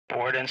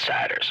Board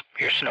Insiders,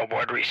 your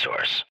snowboard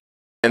resource.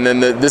 And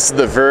then this is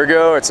the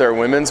Virgo. It's our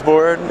women's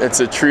board. It's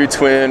a true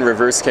twin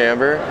reverse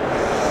camber.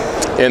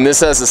 And this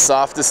has the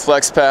softest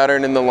flex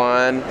pattern in the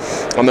line.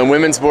 On the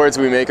women's boards,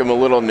 we make them a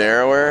little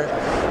narrower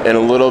and a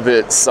little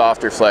bit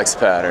softer flex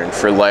pattern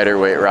for lighter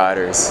weight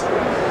riders.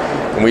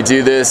 And we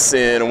do this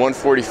in a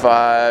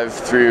 145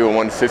 through a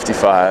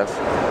 155.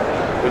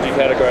 Would you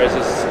categorize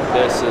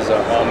this as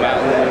an all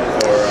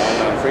mountain or all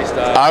mountain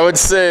freestyle? I would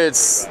say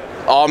it's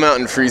all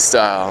mountain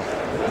freestyle.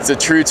 It's a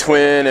true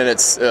twin, and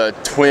it's a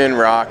twin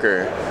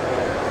rocker,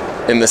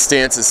 and the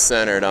stance is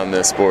centered on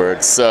this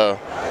board. So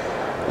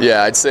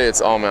yeah, I'd say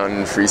it's all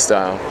mountain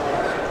freestyle.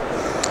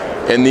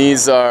 And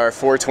these are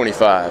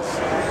 425.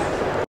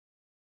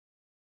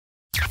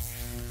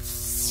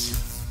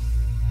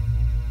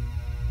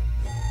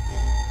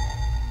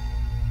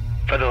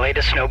 For the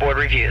latest snowboard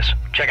reviews,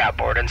 check out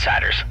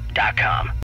boardinsiders.com.